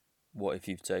What if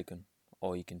you've taken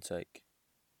all you can take,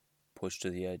 pushed to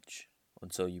the edge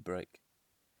until you break?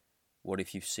 What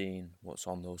if you've seen what's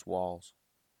on those walls,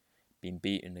 been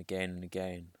beaten again and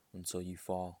again until you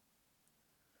fall?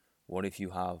 What if you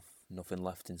have nothing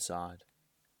left inside,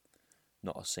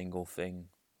 not a single thing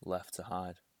left to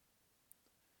hide?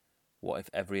 What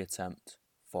if every attempt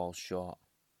falls short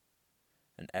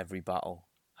and every battle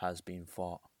has been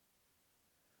fought?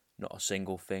 Not a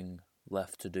single thing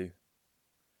left to do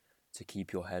to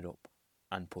keep your head up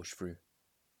and push through.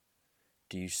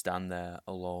 Do you stand there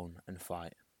alone and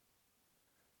fight,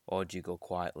 or do you go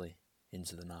quietly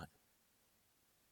into the night?